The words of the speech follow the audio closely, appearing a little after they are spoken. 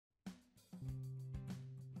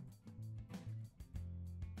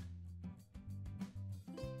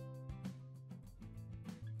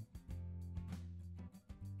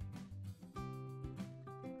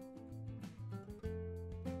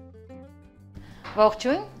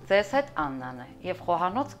Ողջույն, ձեզ հետ Աննան է եւ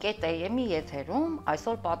Xohanoc.am-ի եթերում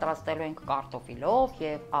այսօր պատրաստելու ենք կարտոֆիլով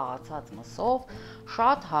եւ աղացած մսով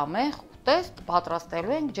շատ համեղ ուտեստ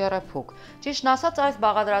պատրաստելու ենք ջեռեփուկ։ Ճիշտն ասած, այս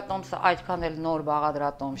բաղադրատոմսը այդքան էլ նոր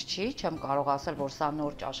բաղադրատոմս չի, չեմ կարող ասել, որ սա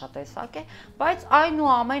նոր ճաշատեսակ է, բայց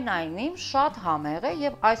այնուամենայնիվ շատ համեղ է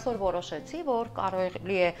եւ այսօր որոշեցի, որ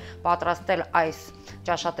կարելի է պատրաստել այս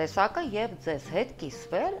ճաշատեսակը եւ ձեզ հետ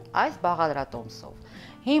կիսվել այս բաղադրատոմսով։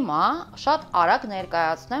 Հիմա շատ արագ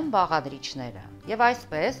ներկայացնեմ բաղադրիչները եւ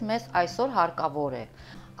այսպես մեզ այսօր հարկավոր է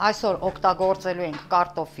այսօր օգտագործելու ենք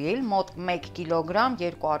կարտոֆիլ, մոտ 1 կիլոգրամ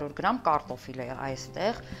 200 գրամ կարտոֆիլ է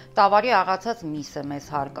այստեղ, տավարի աղացած միս է մեզ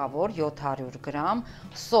հարկավոր 700 գրամ,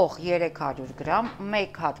 սոխ 300 գրամ,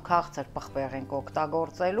 1 հատ քաղցր պղպեղ ենք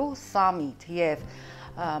օգտագործելու, սամիթ եւ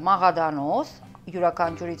մաղադանոս,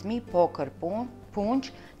 յուրաքանչյուրից մի փոքր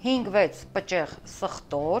փունջ, 5-6 պճեղ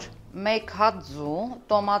սխտոր, 1 հատ ձու,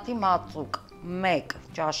 տոմատի մածուկ 1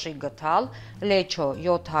 ճաշի գթալ, լեչո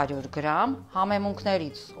 700 գրամ,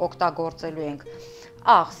 համեմունքներից օգտագործելու ենք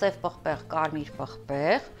աղ, սև պղպեղ, կարմիր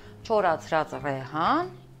պղպեղ, չորացրած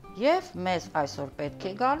ռեհան եւ մեզ այսօր պետք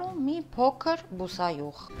է գալու մի փոքր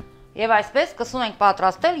բուսայուղ։ Եվ այսպես սկսում ենք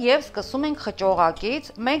պատրաստել եւ սկսում ենք խճողակից։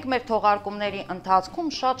 Մենք մեր թողարկումների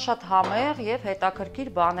ընթացքում շատ համեղ եւ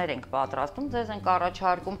հետաքրքիր բաներ ենք պատրաստում, ձեզ ենք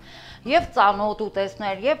առաջարկում եւ ծանոթ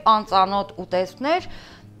ուտեստներ եւ անծանոթ ուտեստներ։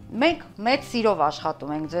 Մենք մեծ սիրով աշխատում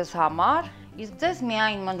ենք ձեզ համար, իսկ ձեզ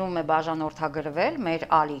միայն մնում է բաժանորդագրվել մեր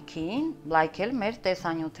ալիքին, լայքել մեր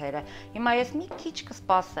տեսանյութերը։ Հիմա ես մի քիչ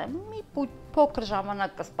կսպասեմ, մի փոքր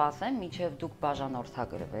ժամանակ կսպասեմ, մինչեւ դուք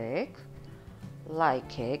բաժանորդագրվեք։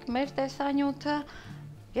 Լայքեք մեր տեսանյութը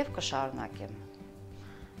եւ կշարունակեմ։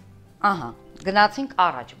 Ահա, գնացինք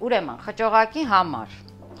առաջ։ Ուրեմն, խճողակի համար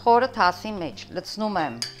խորը թասի մեջ լցնում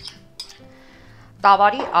եմ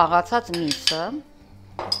տավարի աղացած միսը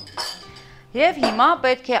եւ հիմա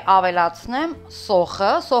պետք է ավելացնեմ սոխը,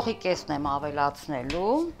 սոխի կեսն եմ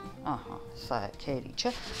ավելացնելու։ Ահա, սա է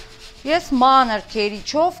քերիչը։ Ես մանր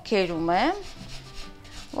քերիչով քերում եմ,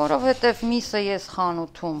 որովհետեւ միսը ես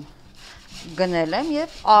խանութում գնել եմ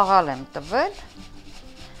եւ աղալ եմ տվել։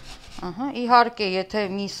 Ահա, իհարկե, եթե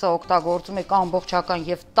միսը օգտագործում եք ամբողջական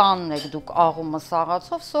եւ տանն եք դուք աղում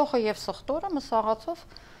մսաղացով, սոխը եւ սխտորը մսաղացով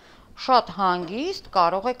շատ հանգիստ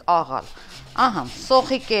կարող եք աղալ։ Ահա,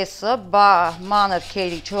 սոխի կեսը մանր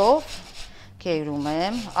քերիչով քերում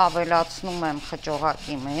եմ, ավելացնում եմ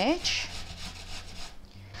խճողակի մեջ։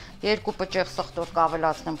 2 պճեղ սխտոր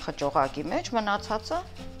կավելացնեմ խճողակի մեջ, մնացածը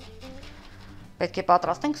պետք է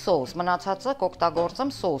պատրաստենք սոուս, մնացածը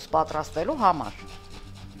կօգտագործեմ սոուս պատրաստելու համար։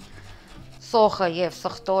 Սոխը եւ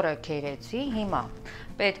սխտորը քերեցի, հիմա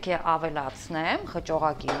պետք է ավելացնեմ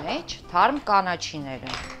խճողակի մեջ թարմ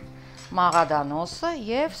կանաչիները, մաղադանոսը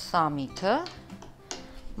եւ սամիթը,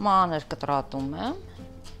 մանր կտրատում եմ։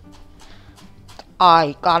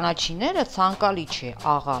 Այ կանաչիները ցանկալի չէ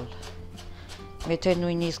աղալ։ Եթե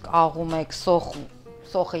նույնիսկ աղում եք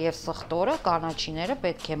սոխը եւ սխտորը, կանաչիները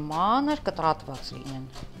պետք է մանր կտրատված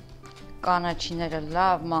լինեն։ Կանաչիները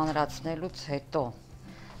լավ մանրացնելուց հետո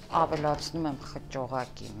ավելացնում եմ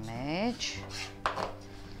խճողակի մեջ։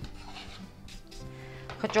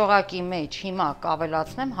 Խճողակի մեջ հիմա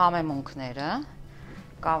կավելացնեմ համեմունքները,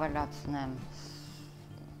 կավելացնեմ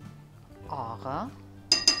աղը,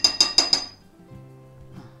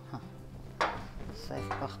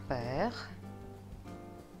 սև պղպեղ,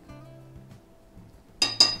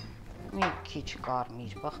 մի քիչ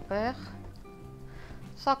կարմիր պղպեղ,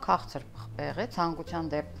 սա քաղցր պղպեղ է,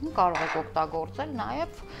 ցանկության դեպքում կարող եք օգտագործել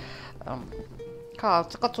նաև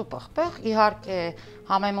կծու պղպեղ, իհարկե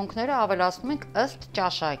համեմունքները ավելացնում ենք ըստ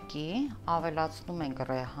ճաշակի, ավելացնում ենք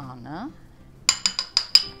ռեհանը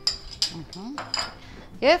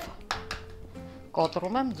եւ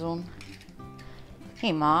կոտրում եմ ձուն։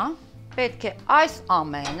 Հիմա պետք է այս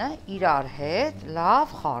ամենը իրար հետ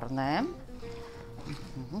լավ խառնեմ։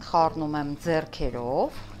 Խառնում եմ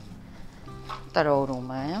ձեռքերով,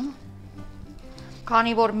 տրորում եմ։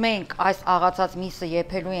 Քանի որ մենք այս աղացած միսը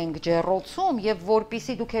եփելու ենք ջեռոցում եւ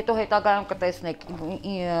որպիսի դուք հետո հետագայում կտեսնեք,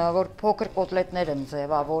 որ փոքր կոտլետներ եմ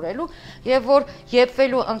ձևավորելու եւ որ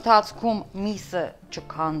եփվելու ընթացքում միսը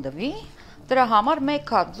չքանդվի, դրա համար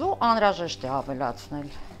 1 հատ ձու անհրաժեշտ է ավելացնել։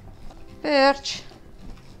 Վերջ։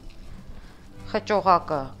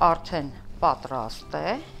 Խճողակը արդեն պատրաստ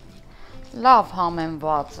է։ Լավ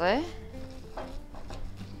համեմված է։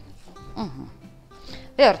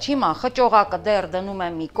 Վերջ, հիմա խճողակը դեռ դնում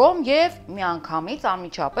եմ մի կողմ եւ միանգամից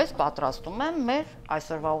անմիջապես պատրաստում եմ մեր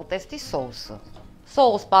այսօրվա ուտեստի սոուսը։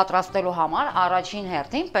 Սոուս պատրաստելու համար առաջին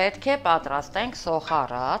հերթին պետք է պատրաստենք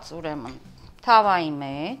սոխարած, ուրեմն թավայի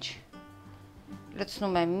մեջ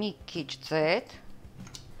լցնում եմ մի քիչ ձեթ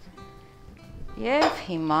եւ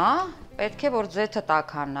հիմա պետք է որ ձեթը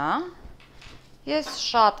տաքանա, ես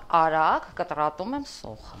շատ արագ կտրատում եմ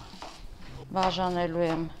սոխը, բաժանելու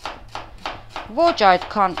եմ ոչ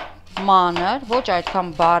այդքան մանր, ոչ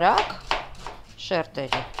այդքան բարակ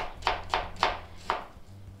շերտերի։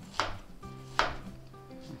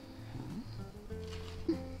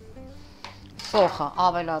 Սոխը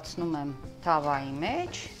ավելացնում եմ թավայի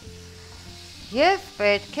մեջ եւ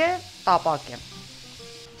պետք է տապակեմ։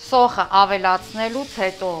 Սոխը ավելացնելուց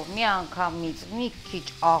հետո միանգամից մի քիչ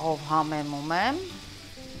աղով համեմում եմ։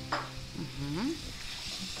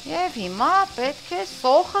 Եվ հիմա պետք է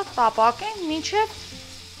սոխը տապակենք մինչև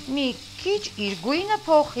մի քիչ իր գույնը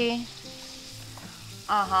փոխի։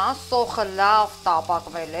 Ահա, սոխը լավ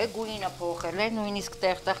տապակվել է, գույնը փոխել է, նույնիսկ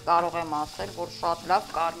տեղ-տեղ կարող եմ ասել, որ շատ լավ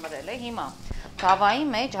կարմրել է։ Հիմա թավայի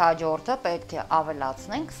մեջ հաջորդը պետք է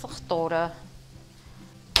ավելացնենք սխտորը։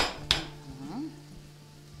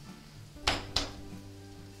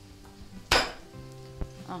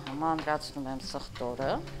 Ահա, մանրացնում եմ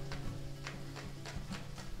սխտորը,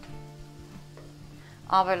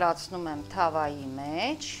 ավելացնում եմ թավայի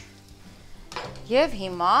մեջ և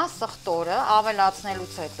հիմա սխտորը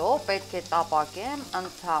ավելացնելուց հետո պետք է տապակեմ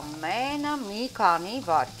ընդամենը մի քանի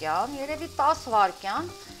վայրկյան, երևի 10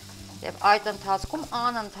 վայրկյան և այդ ընթացքում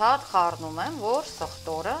անընդհատ խառնում եմ, որ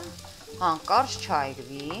սխտորը հանկարծ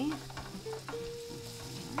չայրվի։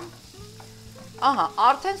 Ահա,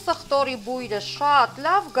 արդեն սխտորի բույրը շատ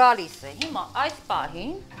լավ գալիս է։ Հիմա այս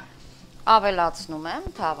պահին ավելացնում եմ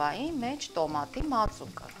թավայի մեջ տոմատի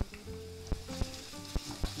մածուկը։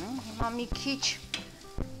 Հիմա մի քիչ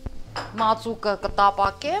մածուկը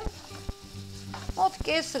կտապակեմ, մոտ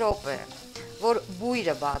կես րոպե, որ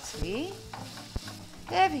բույրը բացվի,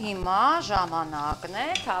 և հիմա ժամանակն է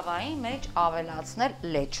թավայի մեջ ավելացնել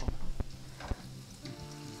լեչուն։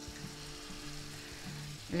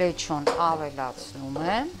 Լեչուն ավելացնում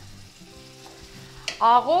եմ,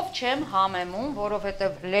 աղով չեմ համեմում,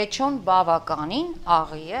 որովհետև լեչուն բավականին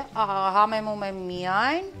աղի է, համեմում եմ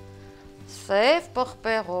միայն սև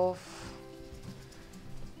պղպեղով,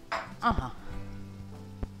 ահա,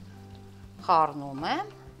 խառնում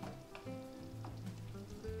եմ,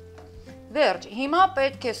 վերջ, հիմա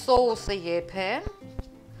պետք է սոուսը եփեմ,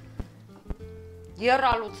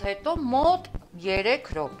 եռալուց հետո մոտ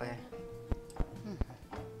 3 րոպե։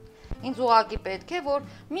 Ինձ ուղղակի պետք է, որ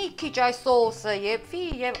մի քիչ այս սոուսը եփվի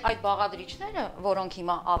և այդ բաղադրիչները, որոնք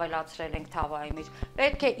հիմա ավելացրել ենք թավայի մեջ,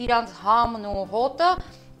 պետք է իրանց համն ու հոտը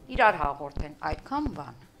իրար հաղորդեն, այդքան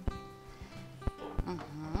բան։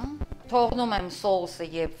 Թողնում եմ սոուսը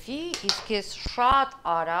եփվի, իսկ ես շատ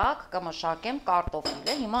արագ կմշակեմ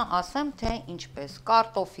կարտոֆիլը, հիմա ասեմ, թե ինչպես։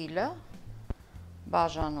 Կարտոֆիլը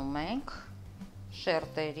բաժանում ենք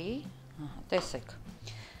շերտերի, տեսեք,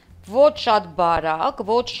 ոչ շատ բարակ,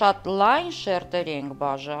 ոչ շատ լայն շերտերի ենք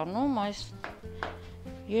բաժանում, այս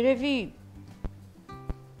երևի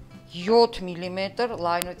 7 միլիմետր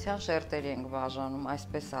լայնության շերտերի ենք բաժանում,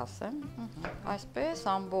 այսպես ասեմ, այսպես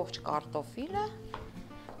ամբողջ կարտոֆիլը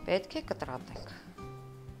պետք է կտրատենք։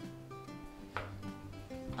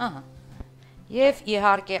 Ահա, և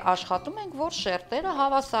իհարկե աշխատում ենք, որ շերտերը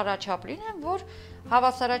հավասարաչափ լինեն, որ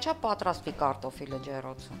հավասարաչափ պատրաստվի կարտոֆիլը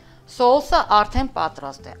ջեռոցում։ Սոուսը արդեն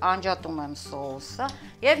պատրաստ է, անջատում եմ սոուսը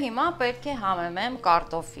և հիմա պետք է համեմեմ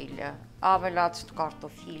կարտոֆիլը,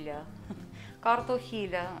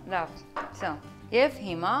 կարտոֆիլը, լավ, սա, և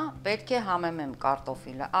հիմա պետք է համեմեմ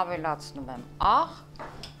կարտոֆիլը, ավելացնում եմ աղ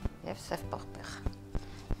և սև պղպեղ։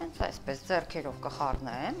 Հենց այսպես ձեռքերով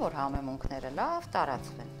կխառնեմ, որ համեմունքները լավ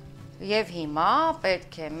տարածվեն։ Եվ հիմա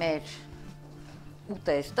պետք է մեր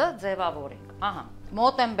ուտեստը ձևավորենք, ահա,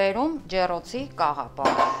 մոտ եմ բերում ջեռոցի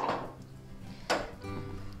կաղապար։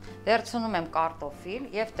 Վերցնում եմ կարտոֆիլ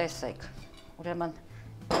և տեսեք, ուրեմն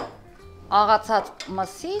աղացած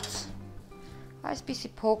մսից այսպիսի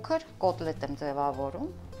փոքր կոտլետ եմ ձևավորում,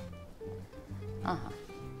 ահա,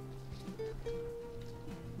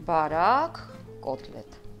 բարակ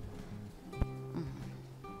կոտլետ։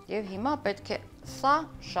 Եվ հիմա պետք է սա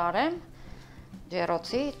շարեմ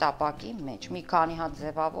ջեռոցի տապակի մեջ, մի քանի հատ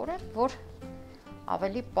ձևավորեմ, որ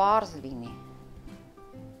ավելի պարզ լինի,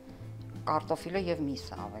 կարտոֆիլը և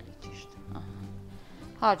միսը ավելի ճիշտ։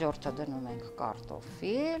 Հաջորդը դնում ենք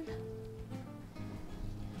կարտոֆիլ,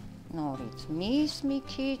 նորից միս մի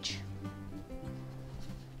քիչ,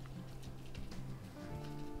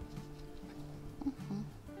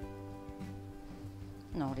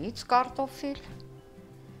 նորից կարտոֆիլ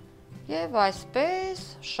և այսպես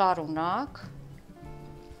շարունակ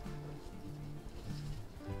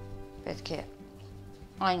պետք է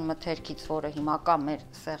այն մթերքից, որը հիմա կա մեր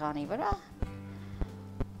սեղանի վրա,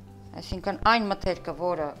 Այսինքն այն մթերքը,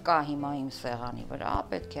 որը կա հիմա իմ սեղանի վրա,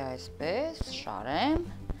 պետք է այսպես շարեմ։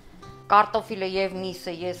 Կարտոֆիլը եւ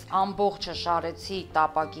միսը ես ամբողջը շարեցի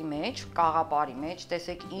տապակի մեջ, կաղապարի մեջ,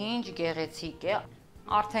 տեսեք ինչ գեղեցիկ է,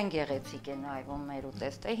 արդեն գեղեցիկ է նայվում մեր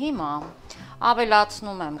ուտեստը։ Հիմա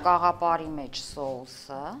ավելացնում եմ կաղապարի մեջ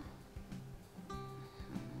սոուսը։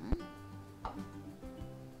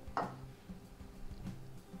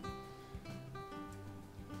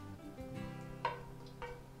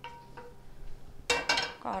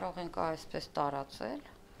 Կարող ենք այսպես տարածել։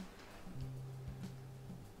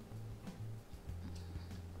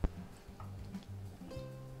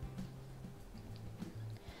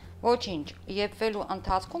 Ոչինչ, եփվելու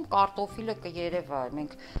ընթացքում կարտոֆիլը կերևա,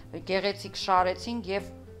 մենք գեղեցիկ շարեցինք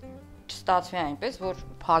եւ չստացվի այնպես, որ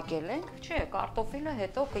փակել ենք, չէ, կարտոֆիլը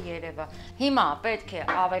հետո կերևա։ Հիմա պետք է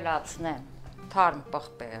ավելացնեմ թարմ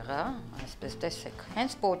պղպեղը, այսպես տեսեք,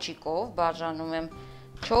 հենց պոչիկով բաժանում եմ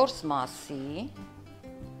 4 մասի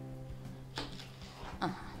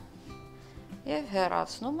եւ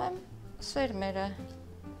հեռացնում եմ սերմերը։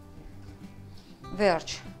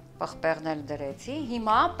 Վերջ, պղպեղն էլ դրեցի,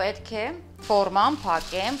 հիմա պետք է ֆորման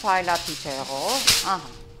փակեմ փայլափիթեղով,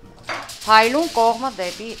 ահա, փայլուն կողմը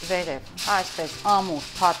դեպի վերև, այսպես ամուր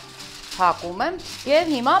փակում եմ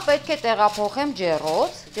եւ հիմա պետք է տեղափոխեմ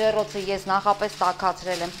ջեռոց, ջեռոցը ես նախապես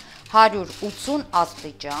տաքացրել եմ 180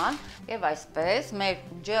 աստիճան եւ այսպես մեր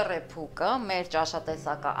ջեռեփուկը, մեր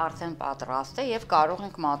ճաշատեսակը արդեն պատրաստ է եւ կարող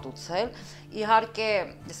ենք մատուցել։ Իհարկե,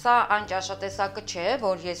 սա այն ճաշատեսակը չէ,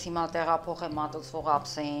 որ ես հիմա տեղափոխեմ մատուցվող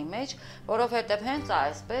ափսեի մեջ, որովհետեւ հենց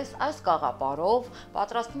այսպես այս կաղապարով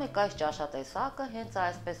պատրաստում եք այս ճաշատեսակը, հենց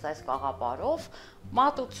այսպես այս կաղապարով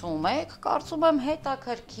մատուցում եք, կարծում եմ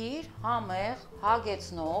հետաքրքիր, համեղ,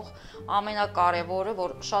 հագեցնող, ամենակարևորը,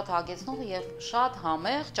 որ շատ հագեցնող եւ շատ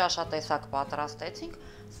համեղ ճաշատեսակ պատրաստեցինք։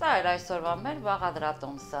 Սա էր այսօրվա մեր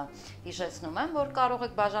բաղադրատոմսը։ Հիշեցնում եմ, որ կարող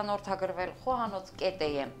եք բաժանորդագրվել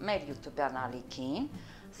Xohanoc.am մեր YouTube-յան ալիքին,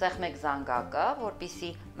 սեղմեք զանգակը,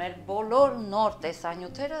 որպեսզի մեր բոլոր նոր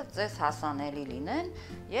տեսանյութերը ձեզ հասանելի լինեն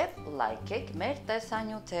եւ լայքեք մեր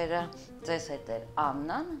տեսանյութերը։ Ձեզ հետ է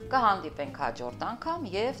Աննան, կհանդիպենք հաջորդ անգամ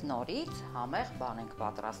եւ նորից համեղ բան ենք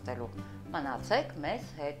պատրաստելու։ Մնացեք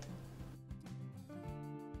մեզ հետ։